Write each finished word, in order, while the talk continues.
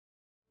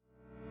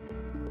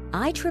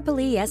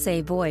IEEE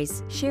SA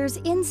Voice shares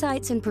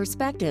insights and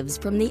perspectives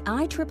from the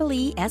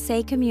IEEE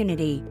SA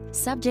community,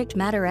 subject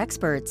matter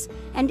experts,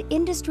 and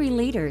industry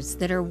leaders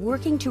that are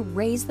working to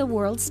raise the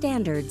world's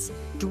standards,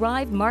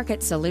 drive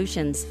market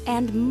solutions,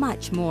 and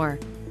much more,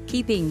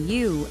 keeping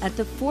you at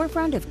the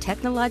forefront of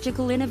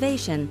technological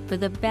innovation for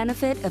the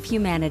benefit of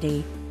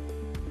humanity.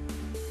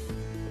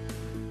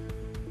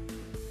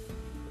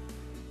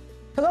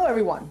 Hello,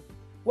 everyone.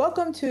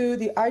 Welcome to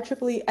the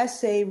IEEE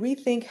SA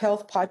Rethink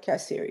Health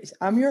podcast series.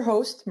 I'm your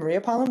host,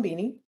 Maria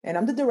Palombini, and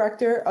I'm the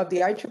director of the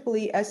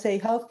IEEE SA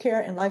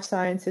Healthcare and Life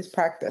Sciences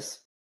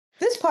practice.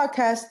 This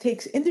podcast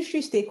takes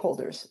industry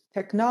stakeholders,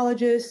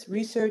 technologists,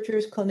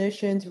 researchers,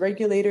 clinicians,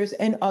 regulators,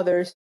 and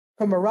others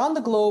from around the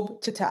globe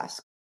to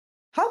task.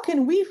 How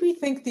can we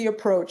rethink the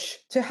approach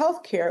to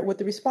healthcare with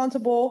the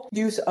responsible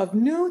use of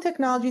new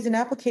technologies and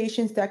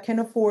applications that can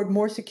afford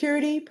more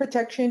security,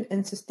 protection,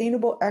 and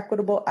sustainable,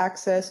 equitable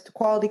access to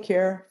quality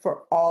care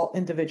for all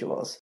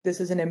individuals? This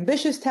is an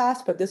ambitious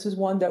task, but this is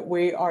one that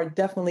we are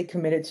definitely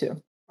committed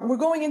to. We're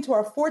going into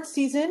our fourth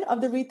season of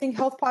the Rethink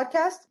Health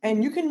podcast,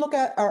 and you can look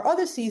at our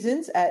other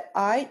seasons at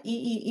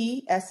ieeesa.io/health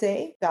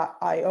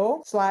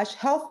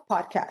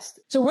podcast.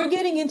 So we're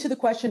getting into the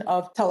question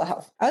of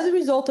telehealth. As a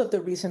result of the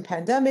recent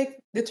pandemic,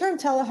 the term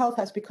telehealth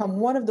has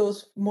become one of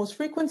those most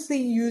frequently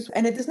used,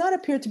 and it does not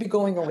appear to be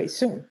going away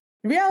soon.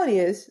 The reality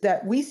is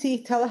that we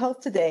see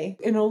telehealth today,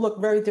 and it'll look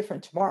very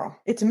different tomorrow.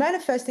 It's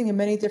manifesting in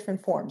many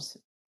different forms.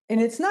 And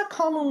it's not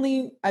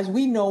commonly, as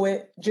we know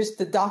it, just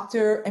the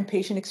doctor and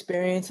patient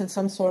experience and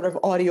some sort of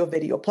audio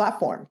video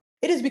platform.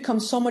 It has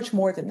become so much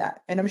more than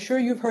that. And I'm sure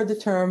you've heard the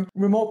term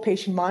remote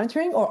patient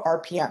monitoring or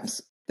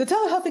RPMs. The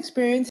telehealth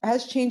experience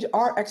has changed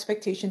our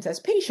expectations as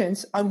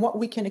patients on what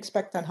we can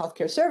expect on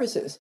healthcare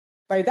services.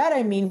 By that,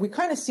 I mean, we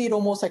kind of see it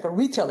almost like a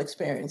retail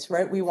experience,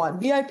 right? We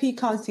want VIP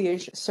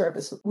concierge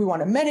service, we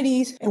want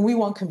amenities, and we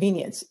want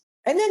convenience.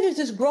 And then there's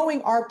this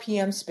growing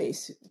RPM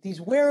space, these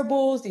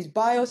wearables, these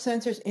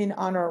biosensors in,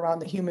 on, or around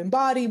the human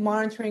body,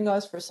 monitoring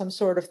us for some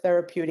sort of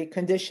therapeutic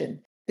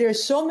condition. There are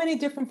so many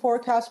different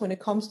forecasts when it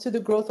comes to the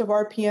growth of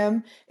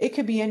RPM. It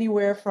could be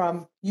anywhere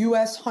from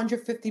US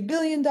 $150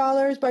 billion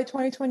by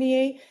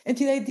 2028, and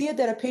to the idea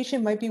that a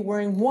patient might be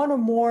wearing one or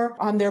more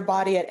on their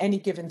body at any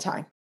given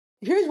time.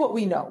 Here's what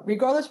we know,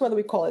 regardless whether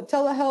we call it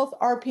telehealth,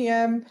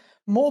 RPM,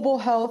 mobile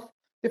health,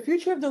 the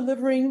future of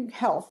delivering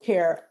health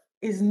care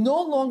is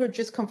no longer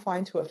just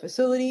confined to a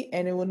facility,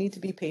 and it will need to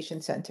be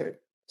patient-centered.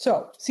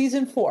 So,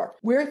 season 4,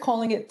 we're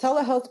calling it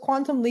Telehealth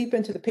Quantum Leap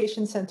into the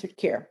Patient-Centered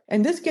Care.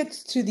 And this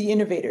gets to the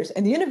innovators.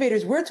 And the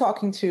innovators we're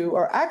talking to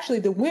are actually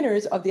the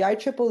winners of the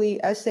IEEE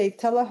SA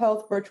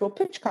Telehealth Virtual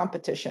Pitch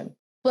Competition.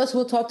 Plus,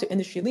 we'll talk to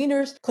industry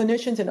leaders,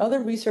 clinicians, and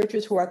other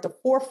researchers who are at the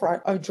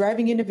forefront of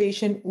driving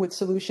innovation with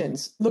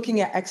solutions,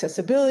 looking at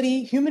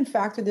accessibility, human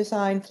factor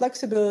design,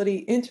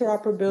 flexibility,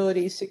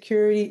 interoperability,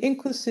 security,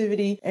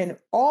 inclusivity, and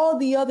all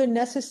the other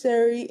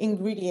necessary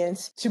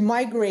ingredients to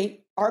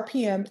migrate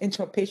RPM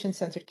into a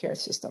patient-centered care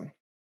system.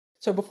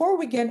 So before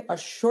we begin, a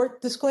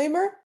short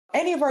disclaimer.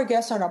 Any of our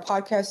guests on our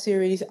podcast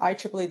series,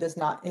 IEEE does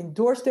not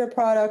endorse their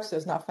products,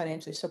 does not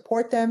financially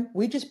support them.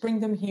 We just bring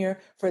them here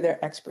for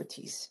their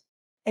expertise.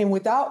 And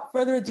without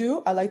further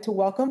ado, I'd like to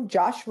welcome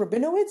Josh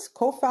Rabinowitz,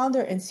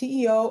 co-founder and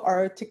CEO of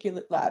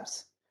Articulate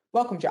Labs.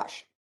 Welcome,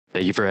 Josh.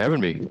 Thank you for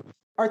having me.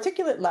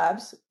 Articulate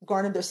Labs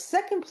garnered the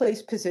second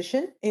place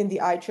position in the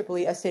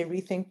IEEE SA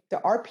Rethink the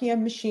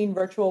RPM Machine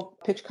Virtual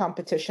Pitch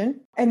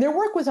Competition. And their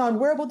work was on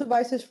wearable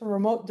devices for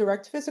remote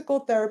direct physical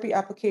therapy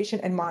application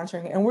and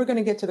monitoring. And we're going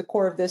to get to the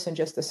core of this in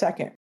just a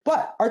second.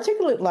 But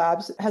Articulate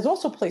Labs has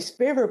also placed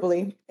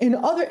favorably in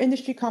other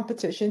industry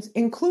competitions,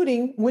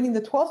 including winning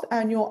the 12th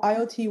annual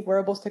IoT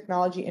Wearables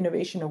Technology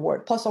Innovation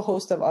Award, plus a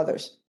host of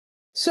others.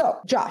 So,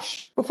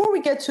 Josh, before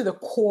we get to the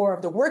core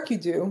of the work you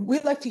do,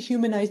 we'd like to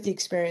humanize the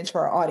experience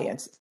for our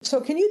audience.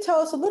 So can you tell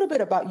us a little bit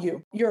about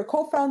you? You're a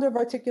co-founder of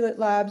Articulate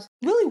Labs.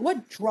 Really,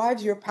 what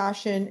drives your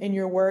passion in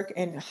your work,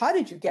 and how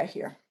did you get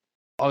here?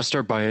 I'll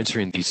start by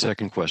answering the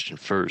second question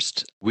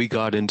first. We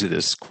got into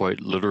this quite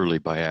literally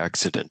by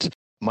accident.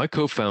 My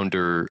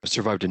co-founder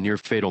survived a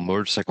near-fatal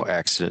motorcycle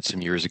accident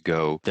some years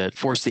ago that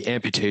forced the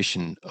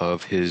amputation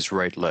of his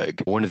right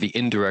leg. One of the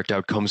indirect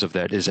outcomes of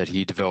that is that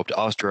he developed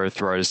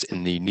osteoarthritis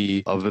in the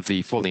knee of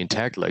the fully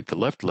intact leg, the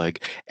left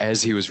leg,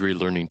 as he was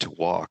relearning to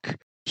walk.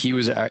 He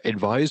was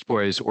advised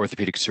by his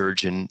orthopedic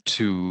surgeon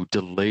to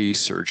delay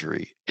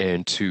surgery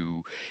and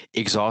to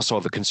exhaust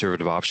all the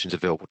conservative options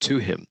available to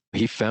him.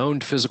 He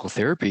found physical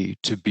therapy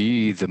to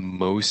be the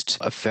most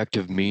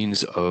effective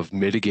means of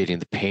mitigating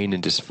the pain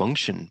and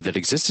dysfunction that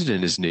existed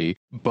in his knee,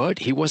 but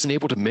he wasn't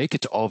able to make it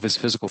to all of his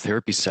physical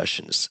therapy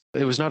sessions.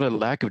 It was not a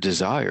lack of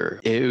desire.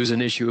 It was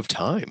an issue of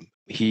time.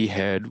 He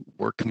had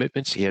work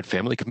commitments. He had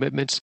family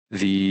commitments.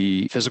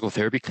 The physical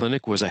therapy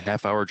clinic was a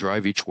half-hour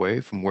drive each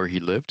way from where he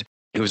lived.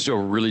 It was a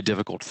really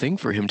difficult thing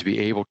for him to be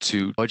able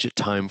to budget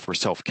time for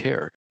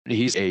self-care.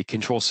 He's a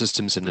control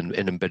systems and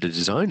an embedded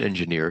design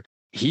engineer.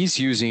 He's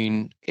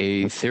using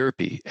a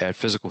therapy at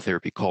physical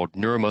therapy called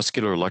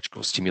neuromuscular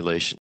electrical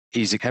stimulation.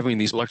 He's having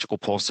these electrical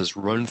pulses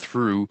run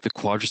through the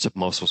quadricep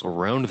muscles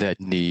around that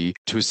knee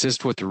to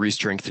assist with the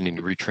re-strengthening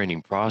and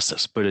retraining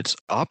process. But it's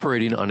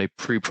operating on a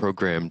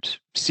pre-programmed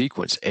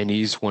sequence. And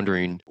he's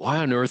wondering, why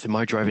on earth am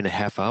I driving a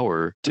half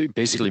hour to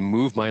basically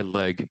move my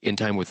leg in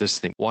time with this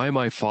thing? Why am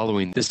I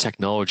following this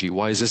technology?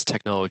 Why is this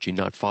technology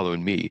not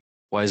following me?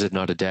 Why is it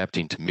not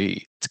adapting to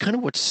me? It's kind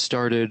of what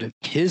started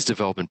his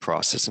development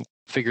process and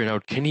figuring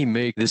out, can he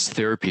make this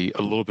therapy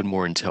a little bit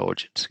more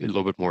intelligent, a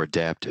little bit more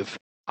adaptive?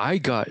 I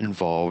got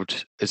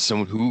involved as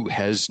someone who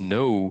has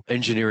no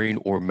engineering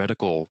or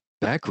medical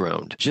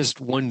background. Just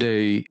one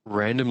day,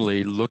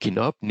 randomly looking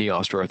up knee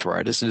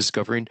osteoarthritis and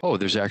discovering, oh,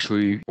 there's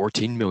actually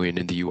 14 million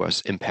in the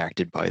US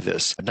impacted by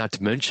this. Not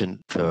to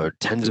mention the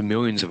tens of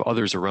millions of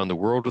others around the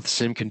world with the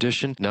same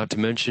condition, not to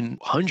mention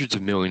hundreds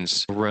of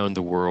millions around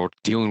the world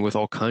dealing with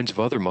all kinds of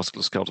other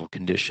musculoskeletal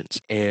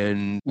conditions.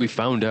 And we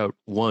found out,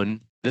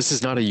 one, this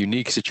is not a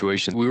unique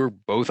situation. We were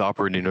both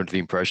operating under the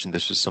impression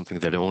this was something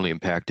that only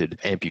impacted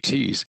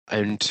amputees.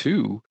 And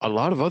two, a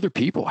lot of other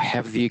people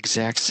have the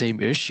exact same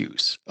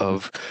issues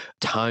of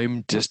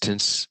time,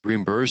 distance,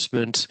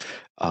 reimbursement,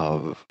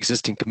 of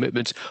existing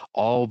commitments,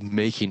 all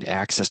making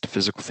access to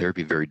physical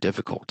therapy very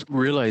difficult.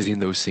 Realizing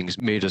those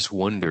things made us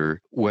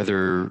wonder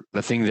whether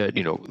the thing that,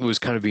 was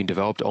kind of being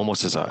developed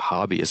almost as a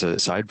hobby, as a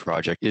side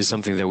project, is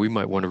something that we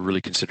might want to really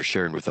consider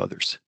sharing with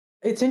others.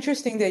 It's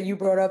interesting that you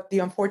brought up the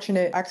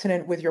unfortunate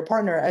accident with your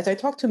partner. As I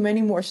talk to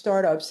many more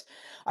startups,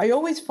 I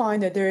always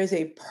find that there is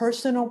a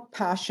personal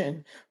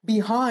passion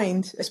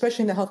behind,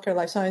 especially in the healthcare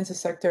life sciences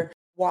sector,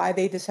 why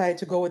they decided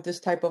to go with this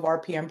type of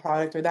RPM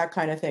product or that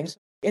kind of thing.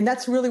 And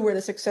that's really where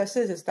the success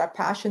is. It's that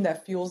passion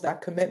that fuels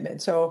that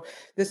commitment. So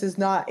this is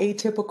not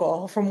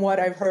atypical from what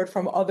I've heard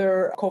from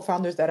other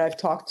co-founders that I've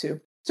talked to.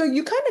 So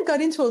you kind of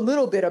got into a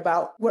little bit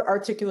about what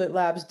Articulate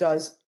Labs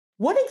does.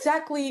 What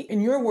exactly, in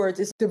your words,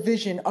 is the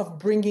vision of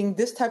bringing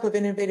this type of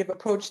innovative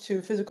approach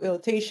to physical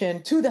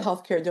rehabilitation to the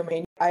healthcare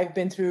domain? I've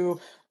been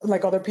through,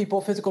 like other people,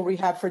 physical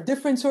rehab for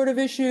different sort of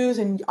issues.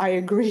 And I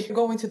agree,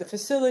 going to the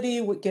facility,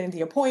 getting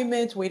the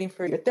appointments, waiting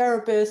for your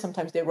therapist.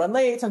 Sometimes they run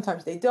late,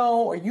 sometimes they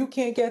don't, or you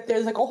can't get there.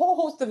 There's like a whole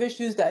host of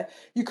issues that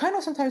you kind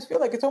of sometimes feel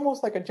like it's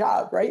almost like a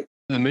job, right?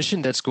 The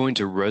mission that's going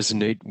to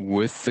resonate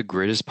with the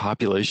greatest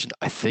population,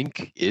 I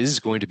think, is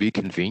going to be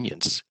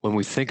convenience. When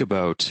we think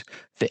about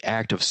the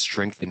act of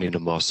strengthening a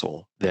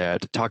muscle,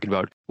 that talking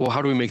about, well,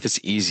 how do we make this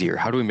easier?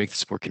 How do we make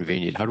this more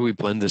convenient? How do we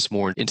blend this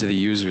more into the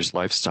user's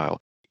lifestyle?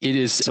 It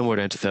is somewhat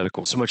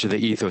antithetical. So much of the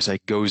ethos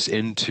that goes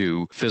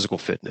into physical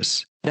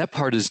fitness. That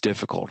part is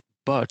difficult.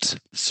 But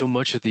so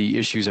much of the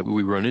issues that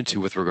we run into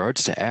with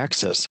regards to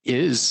access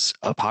is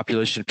a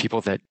population of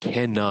people that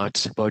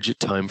cannot budget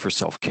time for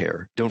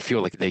self-care, don't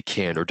feel like they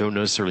can, or don't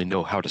necessarily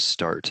know how to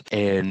start.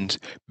 And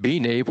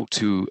being able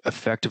to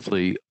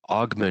effectively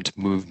augment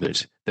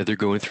movement that they're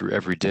going through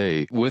every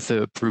day with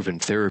a proven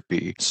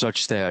therapy,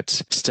 such that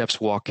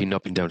steps walking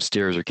up and down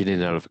stairs or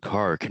getting out of a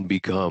car can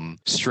become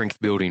strength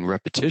building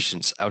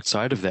repetitions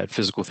outside of that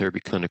physical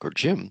therapy clinic or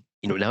gym.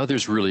 Now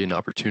there's really an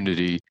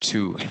opportunity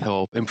to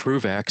help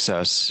improve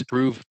access,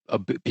 improve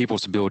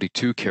people's ability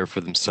to care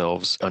for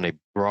themselves on a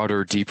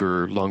broader,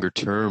 deeper, longer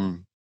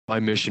term. My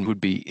mission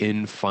would be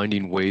in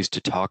finding ways to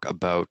talk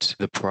about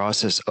the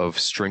process of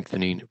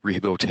strengthening,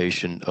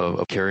 rehabilitation,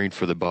 of caring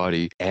for the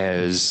body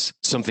as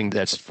something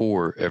that's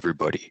for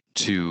everybody,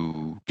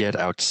 to get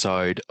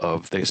outside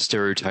of the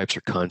stereotypes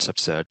or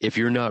concepts that if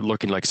you're not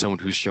looking like someone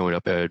who's showing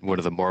up at one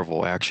of the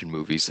Marvel action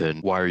movies, then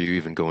why are you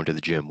even going to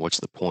the gym?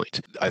 What's the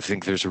point? I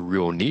think there's a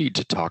real need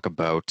to talk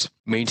about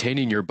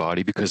maintaining your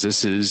body because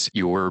this is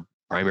your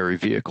primary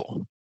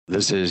vehicle.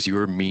 This is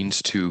your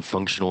means to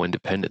functional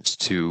independence,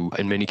 to,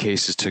 in many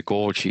cases, to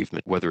goal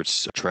achievement, whether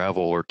it's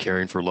travel or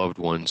caring for loved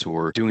ones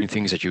or doing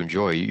things that you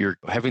enjoy. You're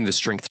having the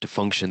strength to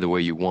function the way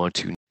you want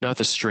to, not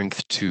the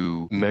strength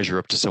to measure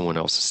up to someone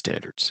else's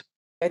standards.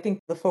 I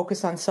think the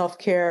focus on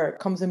self-care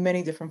comes in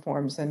many different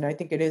forms, and I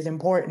think it is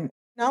important.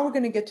 Now we're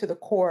going to get to the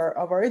core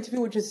of our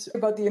interview, which is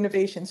about the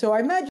innovation. So I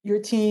imagine your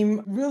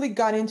team really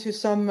got into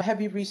some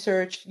heavy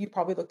research. You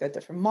probably looked at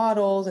different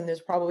models, and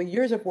there's probably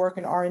years of work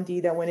in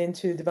R&D that went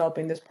into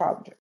developing this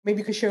project. Maybe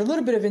you could share a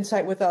little bit of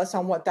insight with us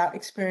on what that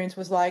experience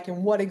was like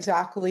and what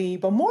exactly,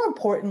 but more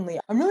importantly,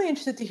 I'm really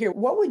interested to hear,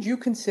 what would you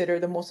consider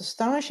the most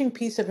astonishing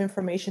piece of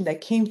information that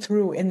came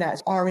through in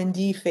that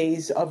R&D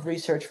phase of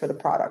research for the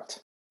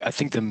product? I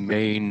think the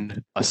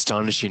main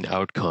astonishing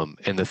outcome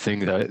and the thing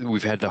that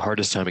we've had the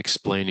hardest time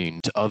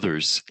explaining to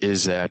others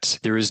is that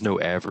there is no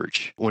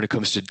average when it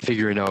comes to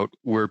figuring out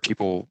where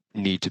people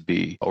need to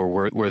be or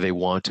where they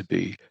want to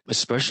be,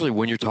 especially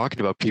when you're talking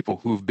about people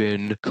who've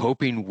been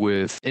coping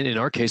with, in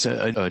our case,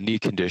 a knee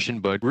condition,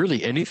 but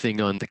really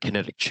anything on the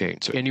kinetic chain.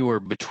 So anywhere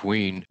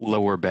between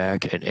lower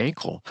back and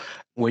ankle.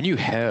 When you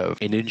have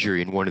an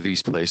injury in one of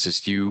these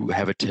places, you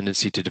have a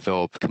tendency to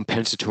develop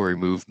compensatory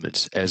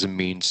movements as a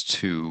means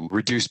to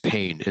reduce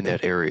pain in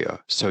that area.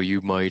 So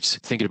you might,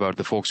 thinking about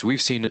the folks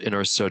we've seen in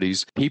our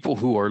studies, people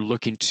who are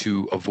looking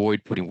to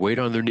avoid putting weight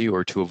on their knee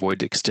or to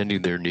avoid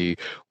extending their knee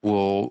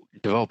will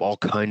develop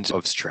develop all kinds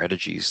of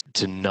strategies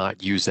to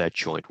not use that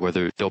joint,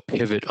 whether they'll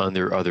pivot on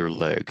their other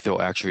leg,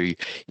 they'll actually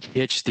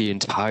hitch the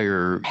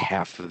entire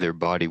half of their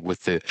body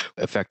with the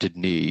affected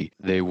knee,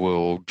 they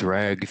will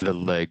drag the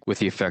leg with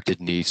the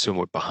affected knee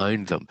somewhat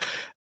behind them.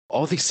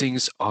 All these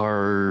things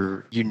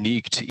are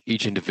unique to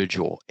each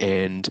individual,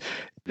 and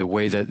the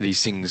way that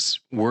these things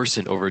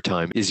worsen over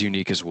time is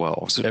unique as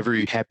well. So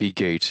every happy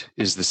gait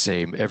is the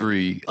same.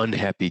 Every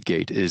unhappy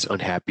gait is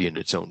unhappy in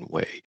its own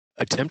way.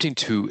 Attempting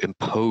to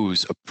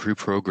impose a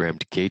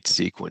pre-programmed gait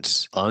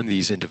sequence on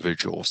these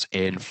individuals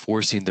and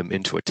forcing them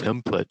into a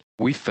template,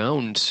 we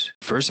found,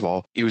 first of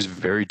all, it was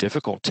very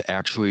difficult to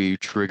actually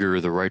trigger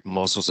the right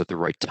muscles at the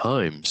right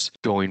times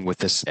going with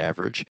this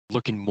average.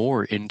 Looking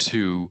more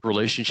into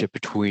relationship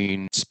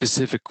between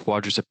specific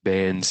quadricep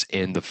bands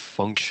and the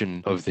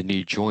function of the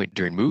knee joint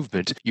during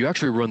movement, you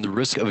actually run the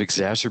risk of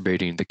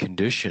exacerbating the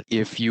condition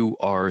if you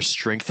are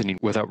strengthening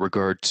without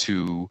regard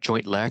to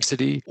joint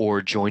laxity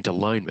or joint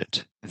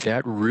alignment.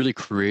 That really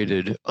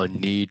created a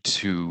need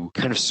to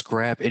kind of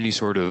scrap any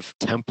sort of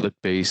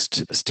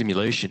template-based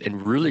stimulation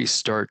and really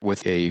start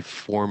with a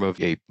form of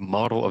a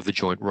model of the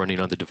joint running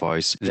on the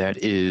device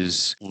that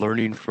is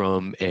learning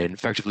from and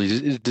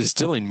effectively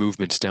distilling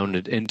movements down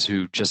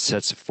into just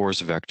sets of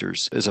force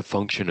vectors as a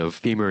function of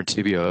femur and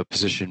tibia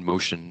position,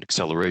 motion,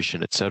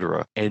 acceleration,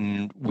 etc.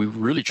 And we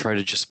really try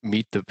to just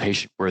meet the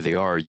patient where they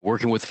are,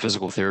 working with a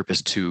physical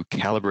therapist to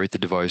calibrate the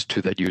device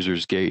to that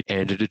user's gait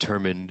and to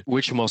determine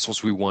which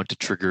muscles we want to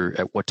trigger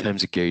at what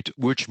times of gait,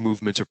 which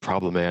movements are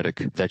problematic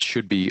that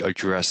should be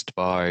addressed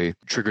by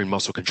triggering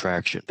muscle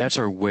contraction. That's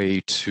our way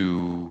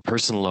to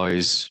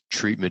personalize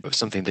treatment of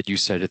something that you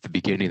said at the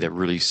beginning that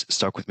really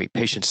stuck with me,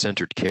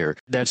 patient-centered care.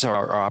 That's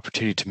our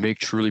opportunity to make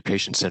truly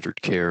patient-centered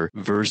care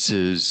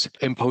versus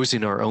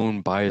imposing our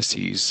own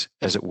biases,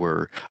 as it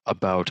were,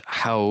 about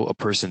how a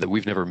person that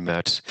we've never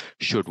met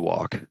should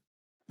walk.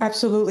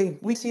 Absolutely.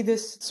 We see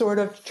this sort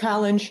of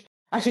challenge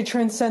actually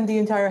transcend the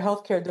entire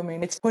healthcare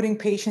domain. It's putting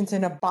patients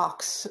in a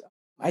box.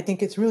 I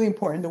think it's really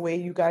important the way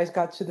you guys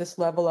got to this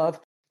level of,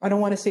 I don't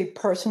want to say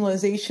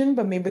personalization,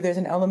 but maybe there's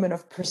an element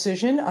of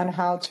precision on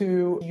how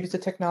to use the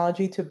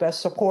technology to best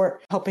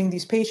support helping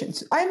these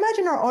patients. I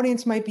imagine our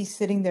audience might be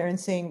sitting there and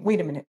saying, wait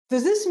a minute,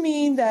 does this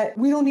mean that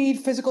we don't need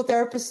physical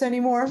therapists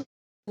anymore?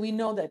 We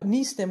know that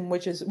Neestim,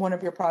 which is one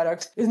of your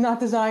products, is not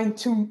designed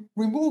to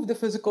remove the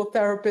physical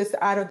therapist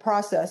out of the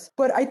process.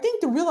 But I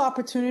think the real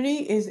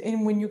opportunity is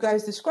in when you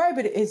guys describe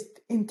it is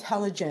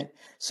intelligent.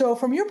 So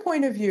from your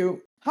point of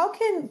view, how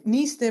can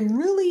Neestim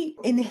really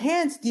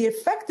enhance the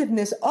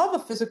effectiveness of a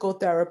physical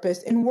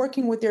therapist in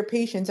working with their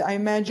patients? I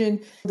imagine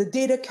the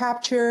data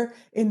capture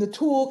in the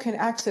tool can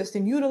access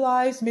and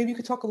utilize. Maybe you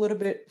could talk a little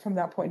bit from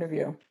that point of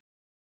view.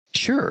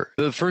 Sure.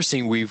 The first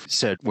thing we've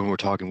said when we're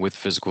talking with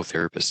physical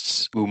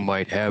therapists who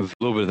might have a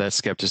little bit of that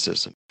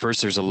skepticism.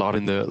 First, there's a lot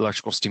in the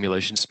electrical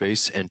stimulation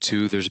space. And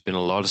two, there's been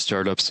a lot of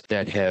startups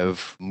that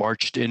have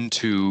marched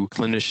into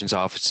clinicians'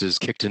 offices,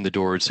 kicked in the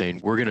door and saying,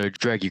 we're going to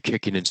drag you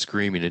kicking and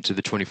screaming into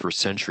the 21st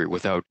century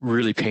without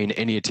really paying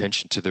any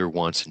attention to their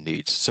wants and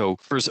needs. So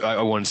first,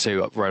 I want to say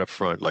right up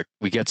front, like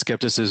we get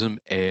skepticism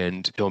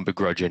and don't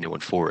begrudge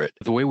anyone for it.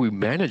 The way we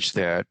manage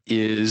that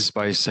is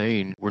by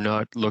saying we're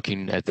not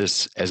looking at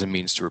this as a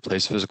means to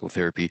replace physical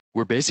therapy.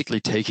 We're basically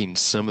taking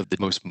some of the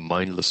most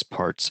mindless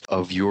parts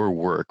of your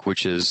work,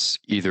 which is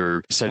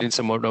either setting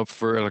someone up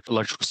for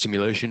electrical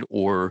stimulation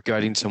or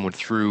guiding someone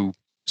through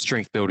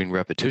strength building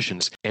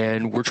repetitions.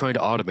 And we're trying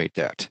to automate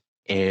that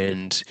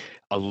and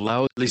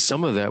allow at least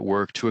some of that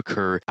work to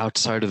occur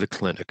outside of the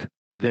clinic.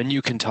 Then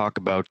you can talk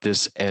about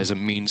this as a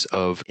means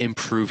of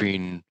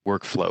improving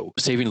workflow,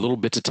 saving little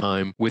bits of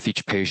time with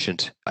each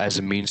patient as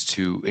a means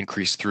to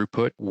increase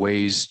throughput,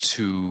 ways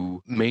to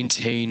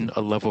maintain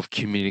a level of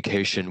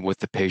communication with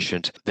the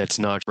patient that's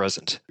not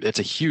present. It's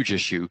a huge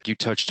issue you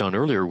touched on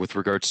earlier with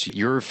regards to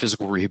your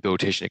physical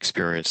rehabilitation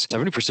experience.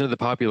 70% of the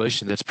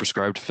population that's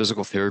prescribed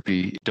physical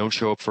therapy don't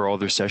show up for all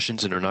their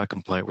sessions and are not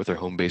compliant with their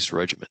home-based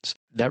regimens.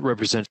 That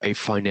represents a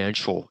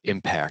financial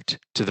impact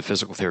to the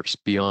physical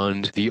therapist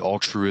beyond the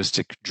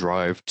altruistic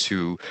drive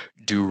to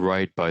do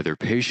right by their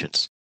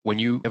patients. When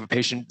you have a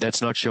patient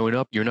that's not showing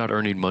up, you're not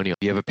earning money.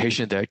 You have a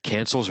patient that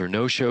cancels or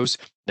no-shows.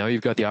 Now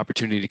you've got the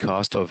opportunity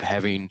cost of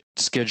having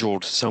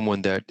scheduled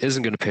someone that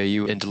isn't going to pay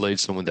you and delayed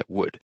someone that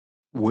would.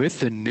 With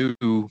the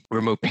new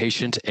remote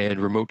patient and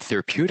remote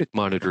therapeutic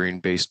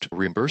monitoring based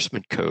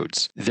reimbursement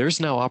codes,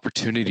 there's now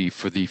opportunity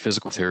for the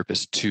physical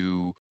therapist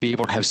to be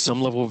able to have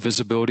some level of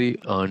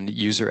visibility on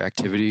user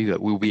activity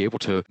that we'll be able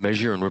to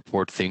measure and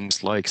report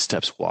things like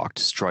steps walked,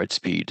 stride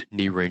speed,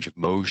 knee range of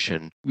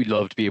motion. We'd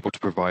love to be able to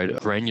provide a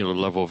granular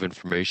level of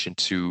information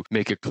to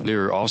make it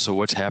clear also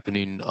what's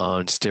happening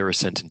on stair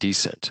ascent and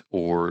descent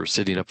or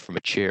sitting up from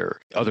a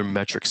chair. Other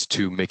metrics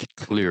to make it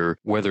clear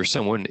whether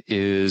someone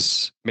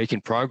is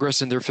making progress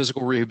progress in their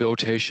physical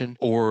rehabilitation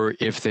or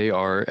if they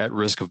are at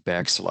risk of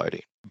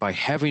backsliding. By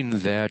having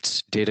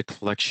that data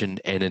collection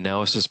and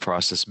analysis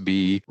process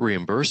be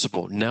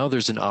reimbursable, now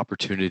there's an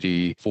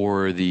opportunity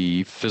for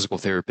the physical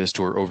therapist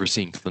or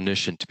overseeing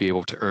clinician to be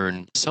able to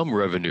earn some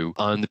revenue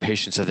on the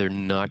patients that they're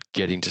not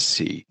getting to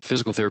see.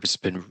 Physical therapists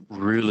have been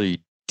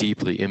really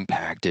deeply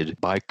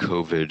impacted by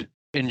COVID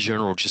in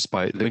general, just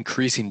by the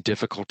increasing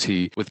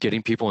difficulty with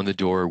getting people in the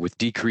door, with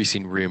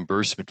decreasing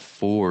reimbursement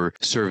for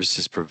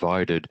services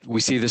provided. We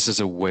see this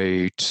as a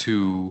way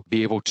to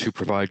be able to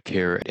provide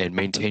care and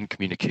maintain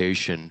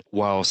communication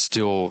while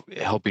still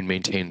helping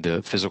maintain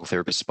the physical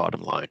therapist's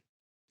bottom line.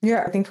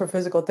 Yeah, I think for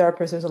physical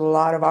therapists, there's a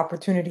lot of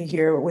opportunity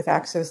here with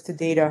access to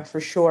data for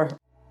sure.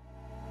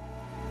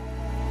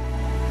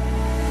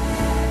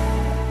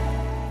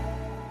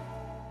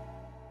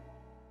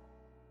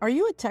 Are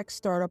you a tech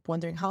startup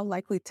wondering how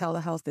likely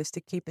telehealth is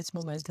to keep its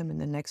momentum in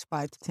the next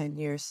 5 to 10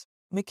 years?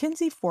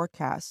 McKinsey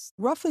forecasts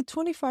roughly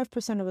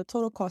 25% of the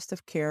total cost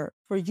of care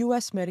for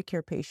U.S.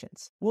 Medicare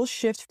patients will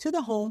shift to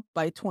the home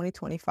by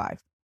 2025,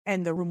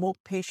 and the remote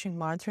patient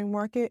monitoring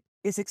market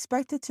is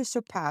expected to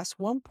surpass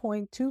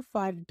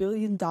 $1.25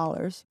 billion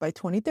by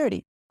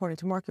 2030, according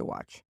to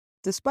MarketWatch.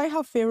 Despite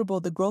how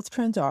favorable the growth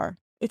trends are,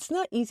 it's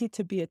not easy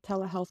to be a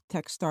telehealth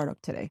tech startup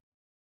today.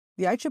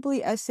 The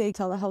IEEE SA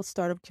telehealth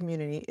startup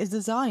community is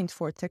designed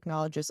for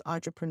technologist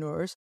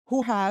entrepreneurs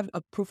who have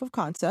a proof of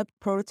concept,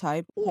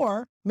 prototype,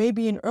 or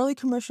maybe an early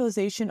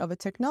commercialization of a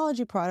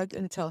technology product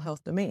in the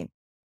telehealth domain.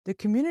 The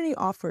community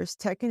offers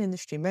tech and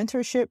industry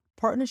mentorship,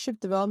 partnership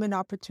development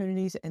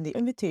opportunities, and the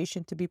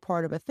invitation to be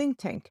part of a think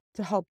tank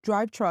to help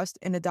drive trust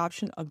and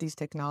adoption of these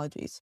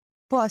technologies.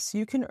 Plus,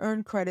 you can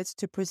earn credits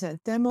to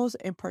present demos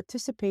and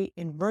participate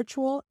in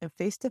virtual and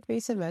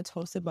face-to-face events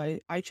hosted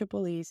by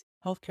IEEE's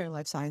Healthcare and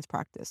Life Science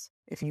practice.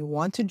 If you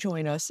want to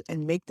join us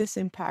and make this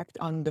impact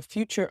on the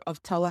future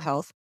of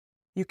telehealth,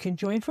 you can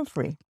join for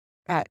free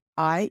at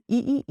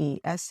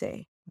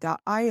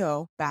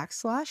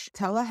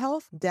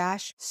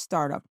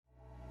IEEESA.io/telehealth-startup.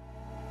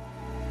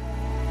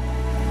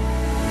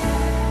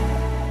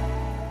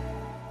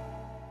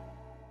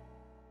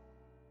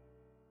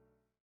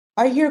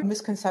 I hear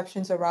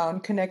misconceptions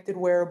around connected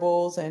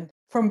wearables, and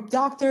from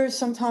doctors,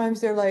 sometimes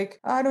they're like,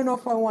 I don't know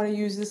if I want to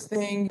use this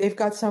thing. They've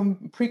got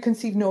some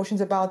preconceived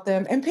notions about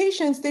them. And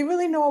patients, they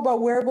really know about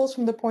wearables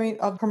from the point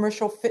of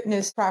commercial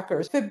fitness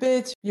trackers,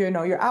 Fitbits,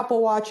 your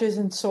Apple Watches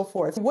and so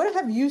forth. What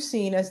have you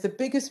seen as the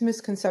biggest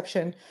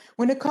misconception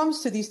when it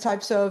comes to these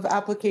types of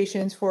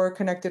applications for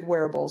connected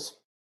wearables?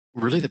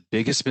 Really, the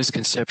biggest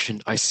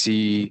misconception I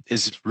see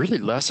is really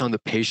less on the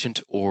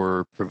patient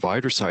or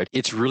provider side.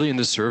 It's really in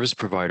the service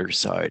provider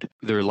side.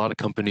 There are a lot of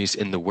companies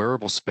in the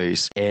wearable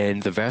space,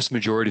 and the vast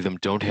majority of them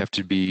don't have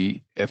to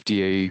be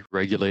FDA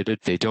regulated.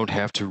 They don't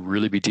have to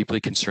really be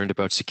deeply concerned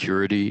about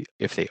security.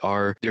 If they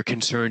are, they're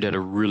concerned at a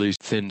really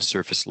thin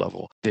surface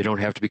level. They don't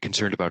have to be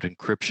concerned about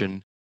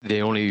encryption.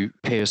 They only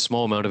pay a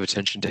small amount of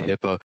attention to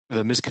HIPAA.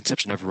 The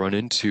misconception I've run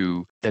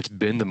into that's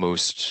been the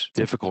most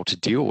difficult to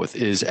deal with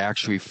is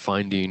actually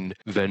finding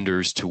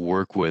vendors to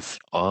work with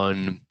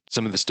on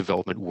some of this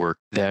development work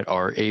that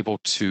are able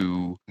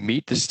to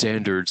meet the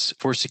standards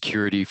for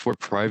security, for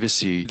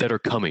privacy that are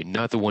coming,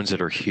 not the ones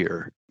that are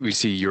here. We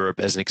see Europe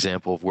as an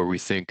example of where we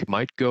think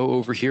might go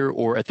over here,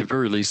 or at the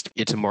very least,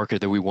 it's a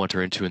market that we want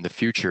to enter into in the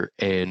future,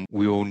 and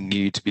we will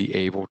need to be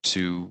able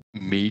to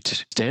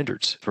meet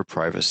standards for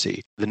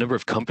privacy. The number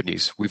of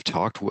companies we've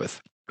talked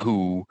with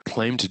who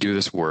claim to do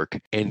this work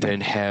and then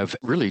have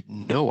really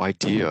no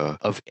idea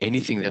of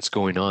anything that's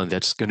going on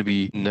that's going to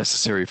be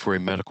necessary for a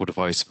medical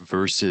device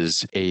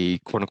versus a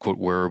quote unquote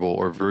wearable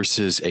or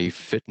versus a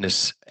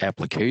fitness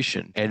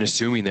application, and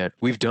assuming that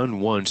we've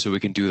done one so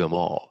we can do them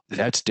all.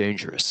 That's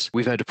dangerous.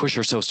 We've had to push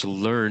ourselves to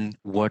learn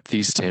what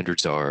these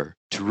standards are,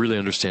 to really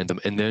understand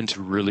them, and then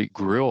to really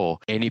grill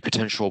any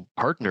potential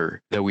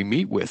partner that we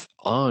meet with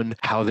on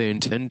how they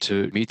intend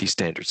to meet these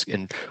standards.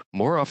 And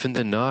more often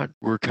than not,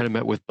 we're kind of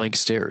met with blank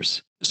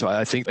stares. So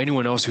I think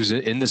anyone else who's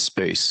in this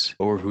space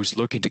or who's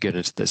looking to get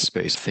into this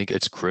space, I think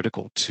it's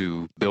critical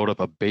to build up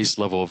a base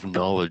level of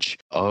knowledge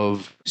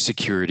of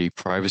security,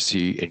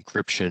 privacy,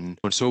 encryption,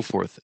 and so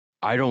forth.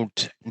 I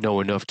don't know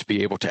enough to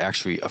be able to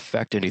actually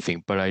affect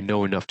anything, but I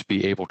know enough to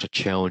be able to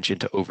challenge and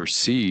to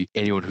oversee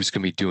anyone who's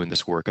going to be doing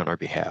this work on our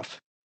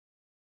behalf.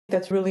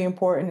 That's really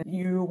important.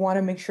 You want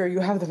to make sure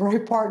you have the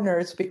right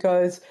partners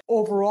because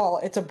overall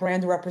it's a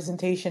brand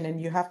representation and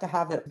you have to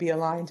have it be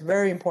aligned.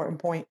 Very important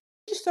point.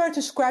 You started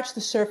to scratch the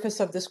surface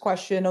of this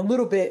question a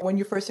little bit when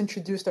you first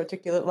introduced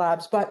Articulate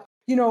Labs, but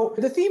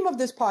the theme of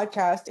this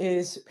podcast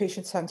is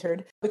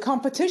patient-centered. The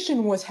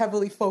competition was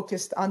heavily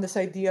focused on this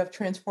idea of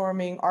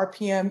transforming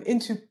RPM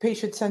into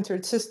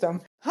patient-centered system.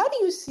 How do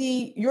you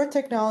see your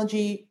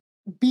technology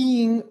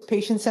being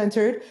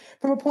patient-centered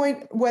from a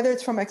point, whether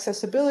it's from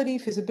accessibility,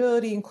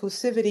 feasibility,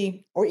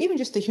 inclusivity, or even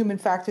just the human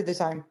factor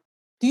design?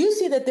 Do you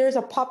see that there's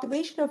a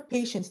population of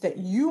patients that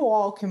you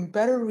all can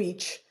better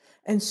reach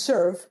and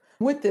serve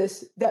with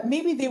this that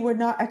maybe they were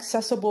not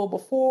accessible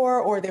before,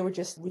 or they were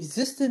just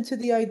resistant to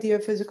the idea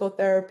of physical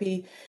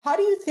therapy. How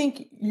do you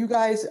think you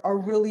guys are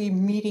really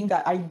meeting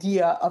that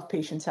idea of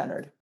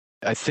patient-centered?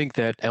 I think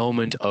that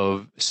element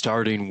of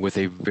starting with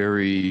a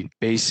very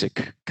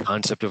basic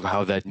concept of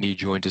how that knee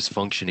joint is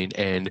functioning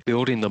and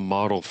building the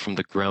model from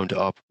the ground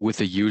up with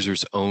the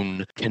user's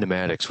own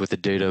kinematics, with the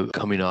data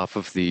coming off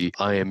of the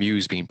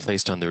IMUs being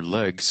placed on their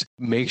legs,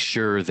 make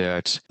sure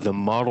that the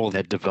model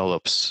that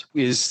develops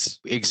is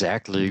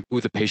exactly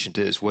who the patient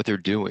is, what they're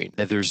doing,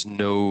 that there's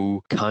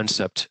no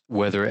concept,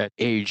 whether at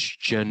age,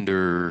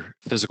 gender,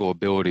 physical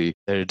ability,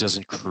 that it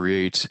doesn't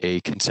create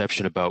a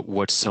conception about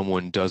what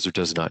someone does or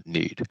does not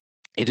need.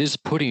 It is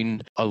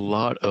putting a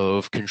lot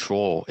of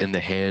control in the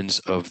hands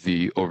of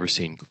the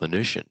overseeing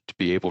clinician to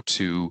be able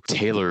to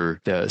tailor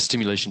the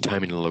stimulation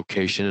timing and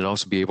location, and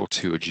also be able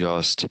to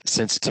adjust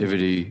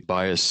sensitivity,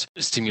 bias,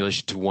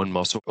 stimulation to one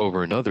muscle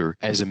over another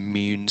as a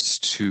means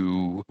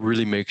to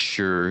really make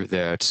sure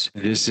that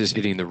this is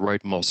hitting the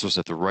right muscles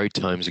at the right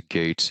times of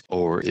gait,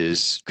 or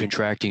is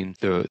contracting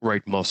the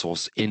right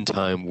muscles in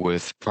time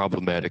with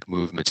problematic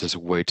movements as a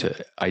way to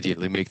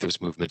ideally make those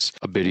movements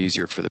a bit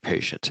easier for the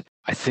patient.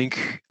 I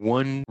think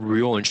one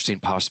real interesting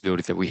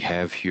possibility that we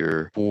have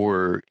here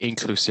for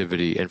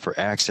inclusivity and for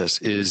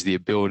access is the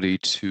ability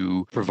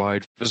to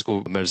provide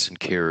physical medicine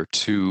care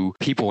to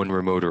people in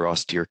remote or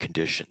austere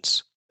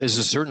conditions. This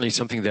is certainly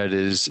something that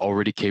is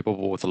already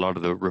capable with a lot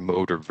of the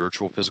remote or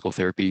virtual physical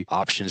therapy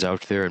options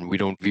out there, and we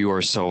don't view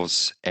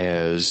ourselves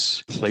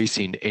as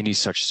placing any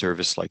such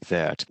service like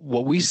that.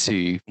 What we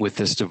see with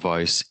this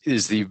device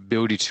is the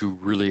ability to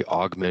really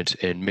augment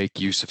and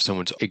make use of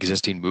someone's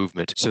existing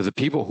movement. So the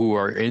people who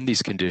are in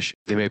these conditions,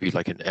 they may be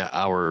like an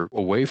hour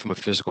away from a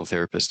physical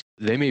therapist.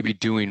 They may be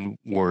doing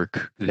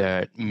work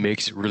that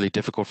makes it really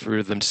difficult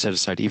for them to set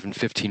aside even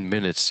 15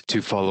 minutes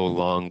to follow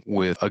along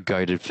with a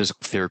guided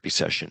physical therapy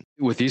session.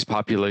 With these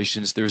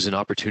populations, there's an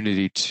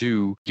opportunity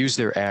to use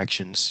their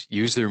actions,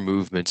 use their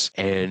movements,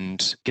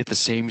 and get the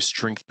same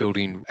strength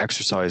building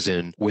exercise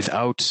in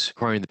without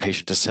requiring the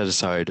patient to set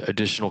aside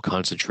additional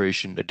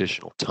concentration,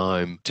 additional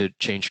time to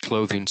change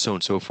clothing, so on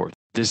and so forth.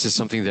 This is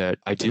something that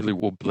ideally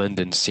will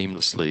blend in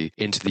seamlessly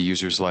into the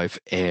user's life,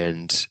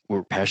 and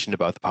we're passionate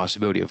about the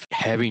possibility of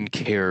having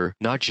care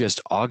not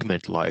just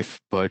augment life,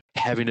 but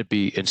having it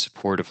be in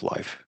support of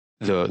life.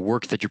 The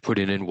work that you're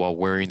putting in while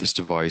wearing this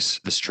device,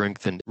 the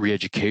strength and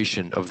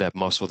re-education of that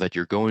muscle that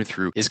you're going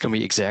through is going to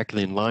be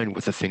exactly in line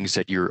with the things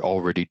that you're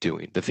already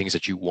doing, the things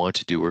that you want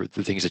to do, or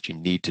the things that you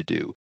need to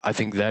do. I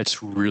think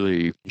that's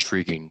really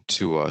intriguing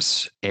to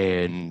us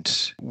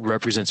and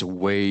represents a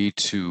way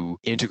to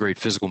integrate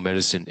physical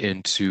medicine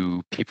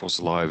into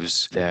people's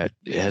lives that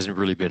hasn't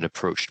really been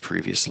approached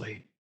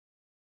previously.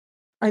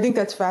 I think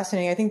that's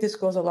fascinating. I think this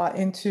goes a lot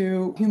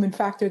into human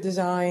factor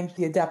design,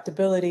 the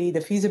adaptability,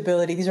 the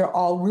feasibility. These are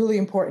all really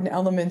important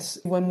elements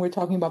when we're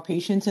talking about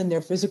patients and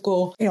their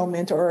physical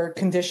ailment or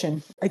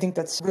condition. I think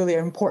that's really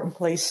an important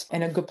place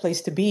and a good place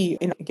to be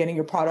in getting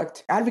your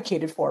product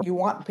advocated for. You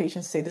want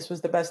patients to say, this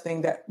was the best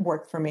thing that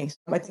worked for me.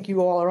 I think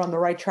you all are on the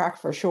right track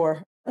for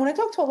sure. When I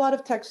talk to a lot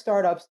of tech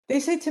startups, they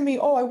say to me,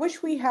 oh, I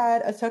wish we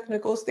had a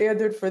technical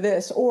standard for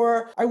this,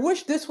 or I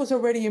wish this was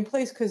already in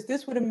place because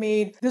this would have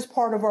made this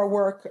part of our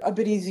work a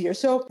bit easier.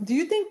 So do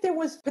you think there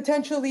was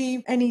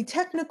potentially any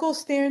technical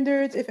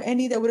standards, if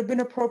any, that would have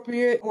been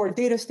appropriate, or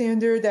data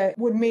standard that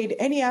would have made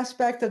any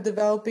aspect of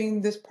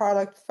developing this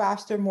product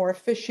faster, more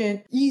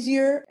efficient,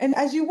 easier? And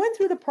as you went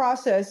through the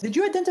process, did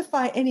you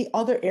identify any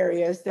other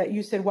areas that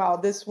you said, wow,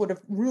 this would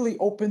have really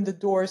opened the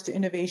doors to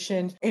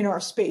innovation in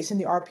our space, in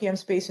the RPM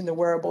space, in the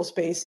wearable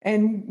space?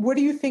 And what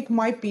do you think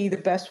might be the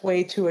best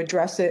way to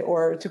address it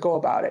or to go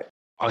about it?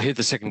 I'll hit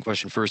the second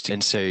question first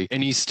and say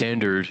any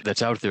standard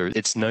that's out there,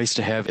 it's nice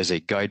to have as a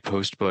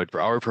guidepost, but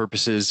for our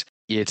purposes,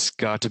 it's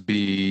got to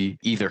be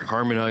either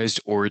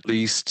harmonized or at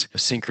least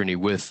synchrony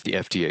with the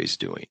FDA's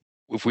doing.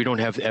 If we don't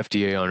have the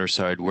FDA on our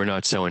side, we're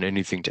not selling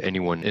anything to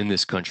anyone in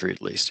this country,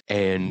 at least.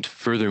 And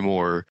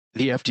furthermore,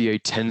 the FDA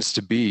tends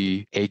to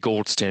be a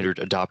gold standard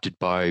adopted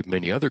by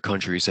many other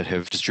countries that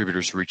have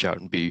distributors reach out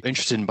and be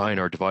interested in buying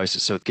our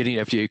devices. So getting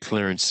FDA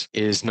clearance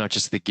is not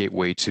just the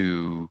gateway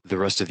to the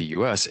rest of the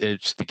US,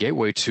 it's the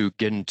gateway to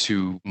get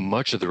into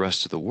much of the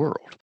rest of the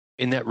world.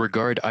 In that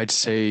regard, I'd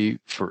say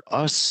for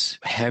us,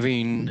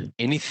 having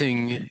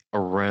anything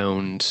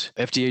around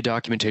FDA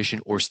documentation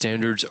or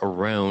standards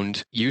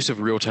around use of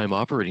real-time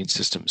operating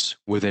systems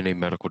within a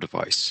medical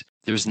device,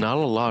 there's not a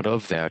lot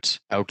of that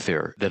out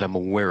there that I'm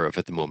aware of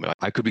at the moment.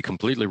 I could be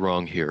completely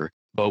wrong here,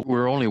 but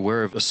we're only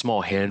aware of a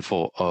small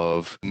handful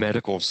of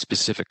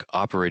medical-specific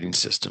operating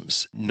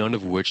systems, none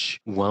of which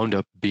wound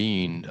up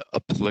being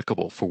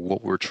applicable for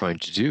what we're trying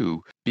to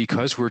do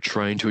because we're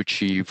trying to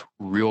achieve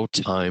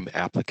real-time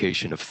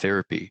application of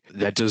therapy.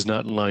 That does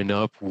not line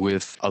up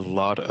with a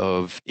lot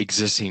of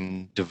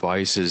existing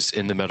devices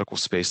in the medical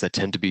space that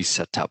tend to be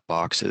set-top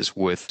boxes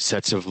with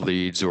sets of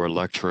leads or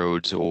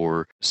electrodes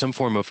or some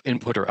form of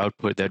input or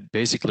output that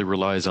basically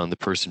relies on the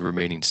person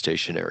remaining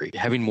stationary.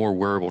 Having more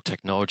wearable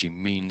technology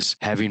means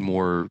having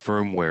more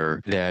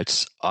firmware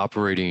that's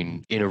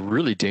operating in a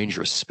really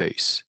dangerous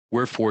space.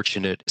 We're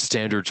fortunate,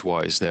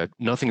 standards-wise, that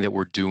nothing that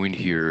we're doing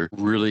here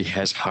really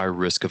has high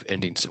risk of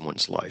ending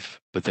someone's life.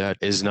 But that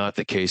is not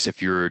the case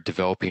if you're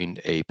developing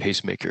a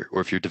pacemaker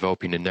or if you're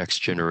developing a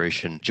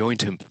next-generation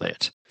joint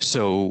implant.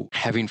 So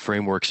having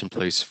frameworks in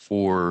place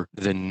for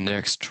the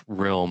next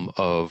realm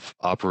of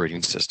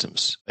operating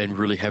systems and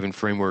really having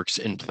frameworks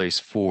in place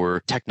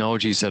for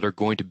technologies that are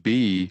going to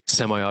be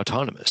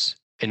semi-autonomous.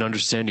 And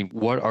understanding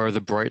what are the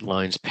bright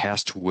lines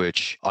past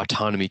which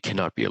autonomy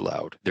cannot be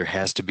allowed. There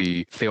has to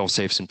be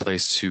fail-safes in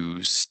place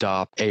to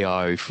stop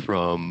AI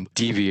from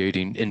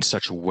deviating in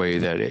such a way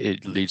that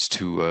it leads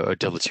to a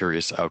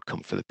deleterious outcome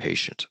for the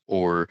patient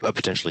or a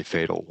potentially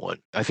fatal one.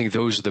 I think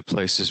those are the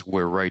places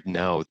where right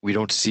now we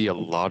don't see a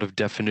lot of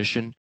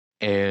definition.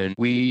 And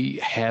we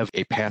have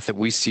a path that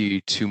we see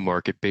to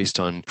market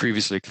based on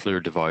previously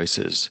cleared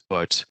devices.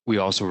 But we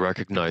also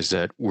recognize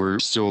that we're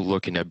still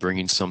looking at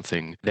bringing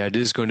something that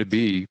is going to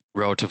be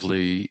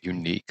relatively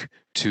unique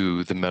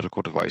to the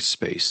medical device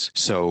space.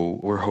 So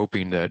we're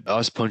hoping that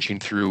us punching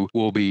through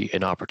will be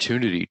an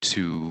opportunity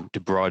to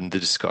broaden the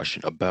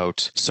discussion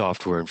about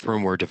software and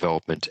firmware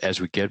development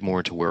as we get more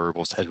into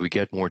wearables, as we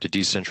get more into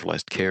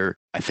decentralized care.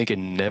 I think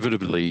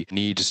inevitably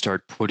need to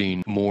start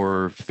putting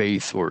more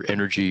faith or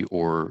energy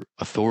or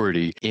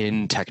authority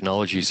in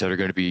technologies that are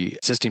going to be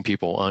assisting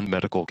people on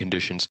medical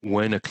conditions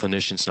when a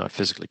clinician's not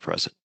physically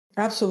present.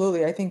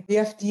 Absolutely. I think the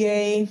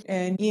FDA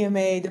and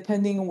EMA,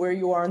 depending on where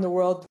you are in the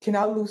world,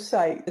 cannot lose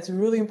sight. It's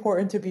really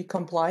important to be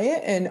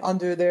compliant and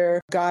under their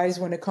guise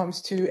when it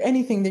comes to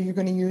anything that you're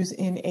going to use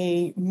in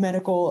a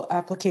medical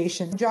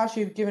application. Josh,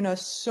 you've given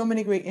us so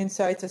many great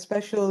insights,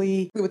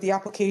 especially with the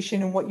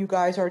application and what you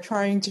guys are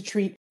trying to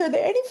treat. Are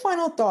there any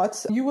final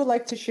thoughts you would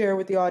like to share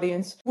with the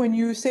audience when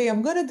you say,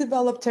 I'm going to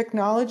develop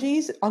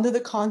technologies under the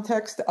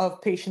context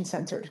of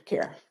patient-centered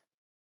care?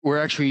 We're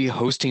actually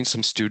hosting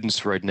some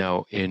students right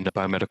now in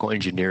biomedical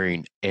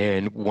engineering,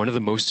 and one of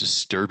the most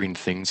disturbing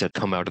things that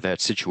come out of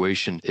that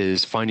situation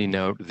is finding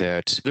out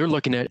that they're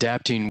looking at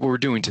adapting what we're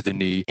doing to the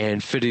knee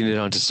and fitting it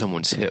onto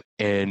someone's hip.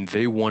 And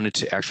they wanted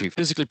to actually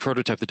physically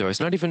prototype the device,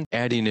 not even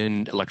adding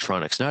in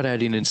electronics, not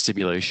adding in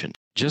stimulation,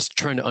 just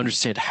trying to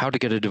understand how to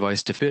get a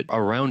device to fit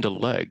around a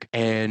leg.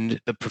 And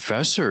the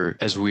professor,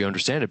 as we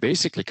understand it,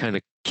 basically kind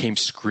of came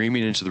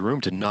screaming into the room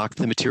to knock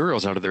the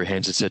materials out of their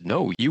hands and said,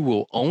 no, you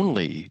will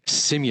only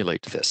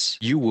simulate this.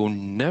 You will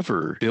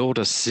never build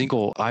a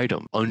single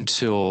item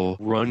until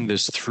run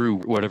this through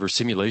whatever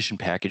simulation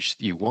package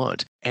you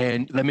want.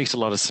 And that makes a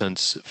lot of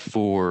sense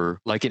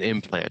for like an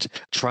implant.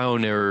 Trial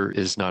and error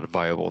is not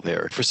viable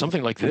there. For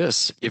something like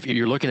this, if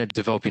you're looking at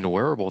developing a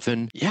wearable,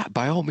 then yeah,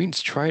 by all means,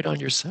 try it on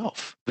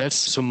yourself. That's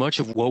so much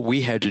of what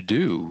we had to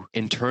do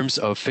in terms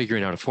of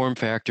figuring out a form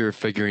factor,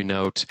 figuring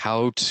out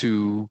how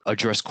to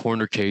address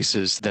corner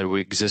cases that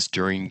would exist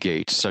during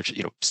gait, such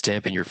as,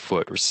 stamping your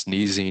foot or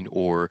sneezing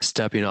or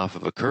stepping off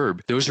of a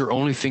curb. Those are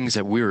only things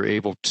that we were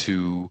able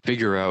to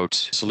figure out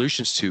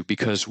solutions to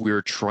because we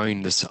were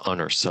trying this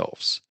on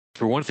ourselves.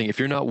 For one thing, if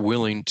you're not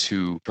willing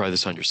to try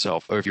this on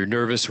yourself, or if you're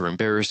nervous or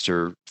embarrassed,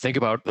 or think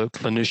about the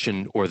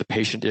clinician or the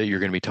patient that you're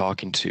going to be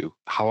talking to,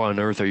 how on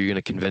earth are you going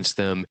to convince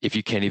them if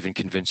you can't even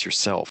convince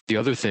yourself? The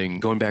other thing,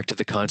 going back to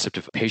the concept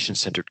of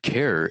patient-centered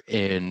care,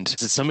 and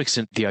to some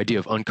extent, the idea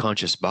of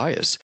unconscious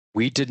bias,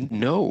 we didn't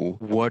know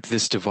what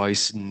this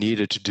device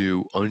needed to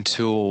do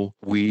until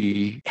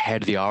we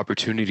had the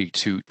opportunity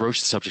to broach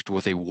the subject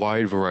with a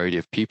wide variety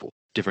of people.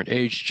 Different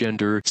age,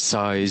 gender,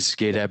 size,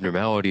 gait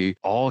abnormality,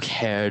 all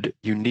had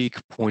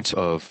unique points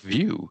of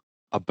view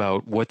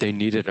about what they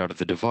needed out of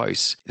the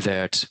device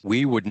that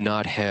we would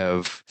not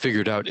have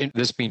figured out. And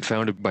this being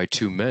founded by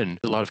two men,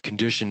 a lot of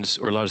conditions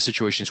or a lot of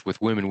situations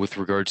with women with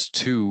regards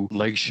to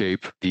leg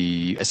shape,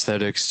 the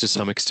aesthetics to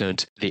some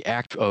extent, the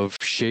act of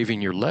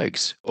shaving your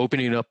legs,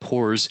 opening up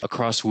pores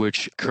across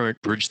which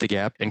current bridge the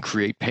gap and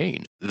create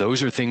pain.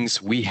 Those are things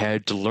we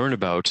had to learn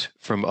about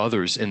from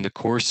others in the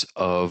course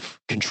of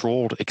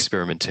controlled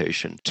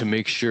experimentation to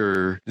make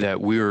sure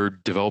that we were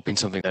developing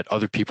something that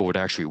other people would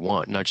actually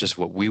want, not just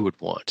what we would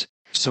want.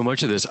 So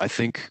much of this, I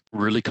think,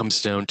 really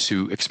comes down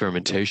to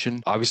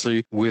experimentation,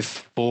 obviously with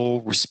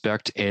full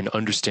respect and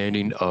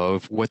understanding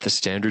of what the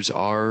standards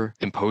are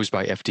imposed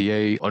by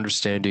FDA,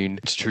 understanding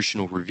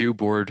Institutional Review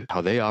Board,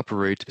 how they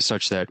operate,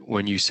 such that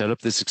when you set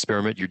up this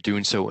experiment, you're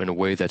doing so in a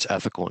way that's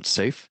ethical and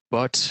safe.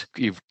 But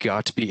you've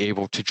got to be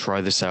able to try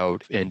this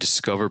out and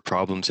discover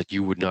problems that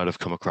you would not have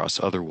come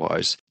across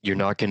otherwise. You're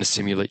not going to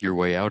simulate your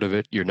way out of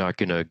it. You're not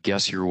going to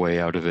guess your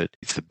way out of it.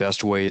 If the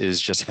best way is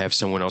just have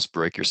someone else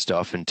break your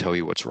stuff and tell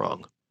you what's wrong.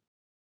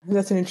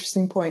 That's an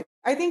interesting point.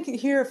 I think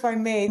here, if I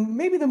may,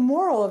 maybe the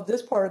moral of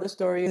this part of the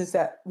story is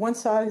that one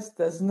size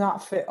does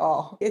not fit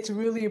all. It's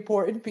really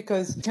important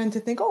because you tend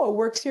to think, oh, it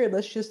works here.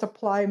 Let's just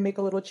apply, make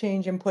a little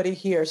change and put it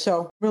here.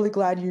 So really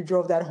glad you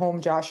drove that home,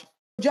 Josh.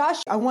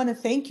 Josh, I want to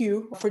thank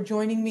you for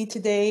joining me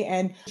today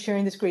and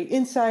sharing this great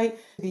insight,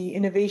 the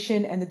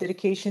innovation and the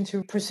dedication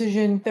to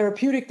precision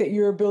therapeutic that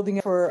you're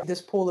building for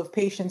this pool of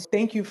patients.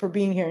 Thank you for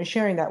being here and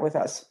sharing that with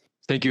us.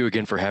 Thank you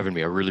again for having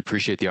me. I really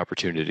appreciate the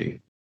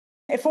opportunity.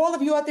 If all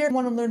of you out there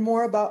want to learn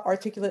more about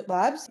Articulate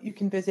Labs, you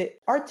can visit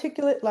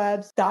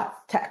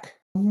articulatelabs.tech.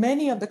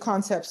 Many of the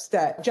concepts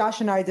that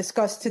Josh and I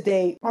discussed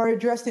today are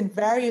addressed in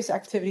various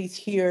activities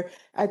here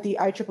at the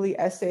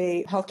IEEE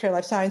SA Healthcare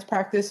Life Science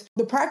practice.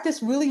 The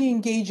practice really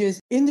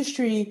engages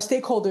industry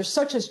stakeholders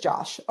such as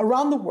Josh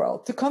around the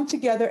world to come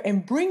together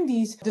and bring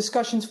these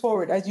discussions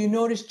forward. As you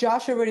noticed,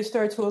 Josh already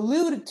started to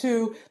allude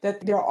to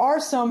that there are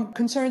some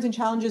concerns and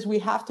challenges we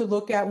have to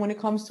look at when it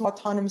comes to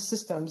autonomous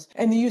systems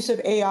and the use of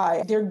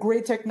AI. They're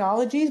great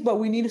technologies, but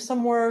we need some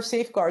more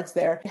safeguards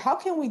there. How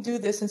can we do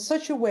this in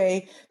such a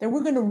way that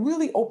we're going to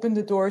really open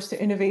the doors to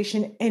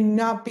innovation and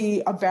not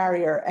be a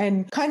barrier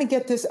and kind of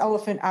get this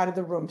elephant out of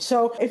the room?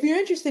 So if you're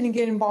interested in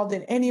getting involved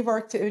in any of our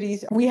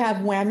activities, we have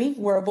WAMI,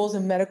 Wearables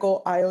and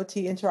Medical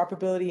IoT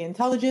Interoperability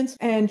Intelligence,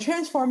 and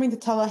Transforming the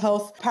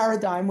Telehealth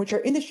Paradigm, which are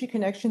industry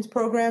connections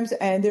programs.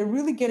 And they're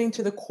really getting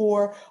to the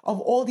core of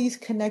all these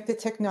connected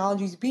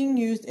technologies being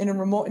used in a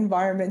remote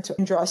environment to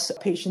address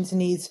patients'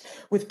 needs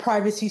with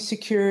privacy,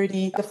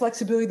 security, the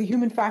flexibility, the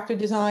human factor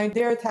design.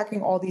 They're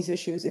attacking all these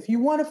issues. If you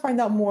want to find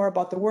out more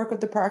about the work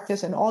of the practice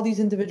and all these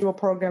individual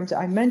programs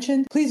I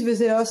mentioned, please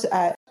visit us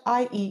at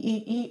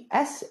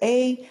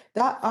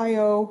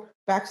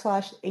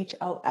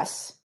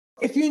IEEESA.io/HLS.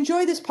 If you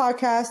enjoyed this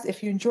podcast,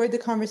 if you enjoyed the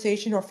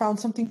conversation or found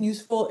something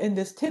useful in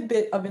this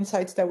tidbit of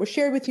insights that were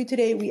shared with you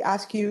today, we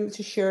ask you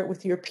to share it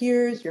with your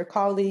peers, your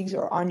colleagues,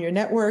 or on your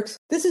networks.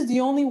 This is the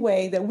only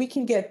way that we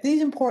can get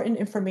these important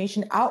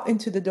information out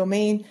into the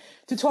domain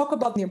to talk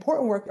about the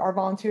important work our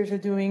volunteers are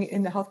doing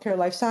in the healthcare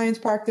life science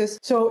practice.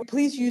 So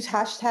please use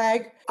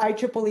hashtag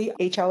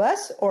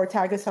IEEEHLS or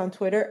tag us on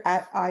Twitter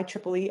at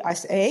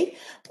IEEESA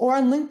or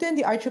on LinkedIn,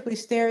 the IEEE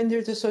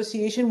Standards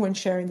Association, when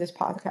sharing this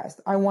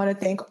podcast. I want to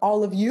thank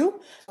all of you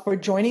for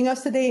joining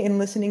us today and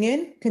listening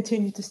in.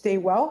 Continue to stay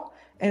well,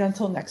 and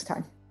until next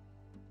time.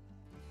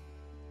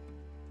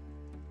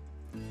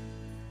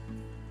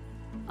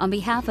 On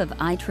behalf of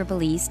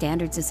IEEE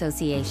Standards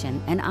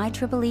Association and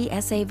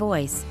IEEE SA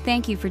Voice,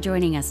 thank you for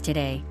joining us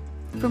today.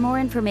 For more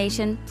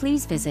information,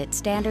 please visit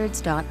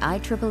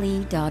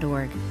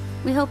standards.ieee.org.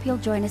 We hope you'll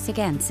join us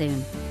again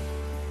soon.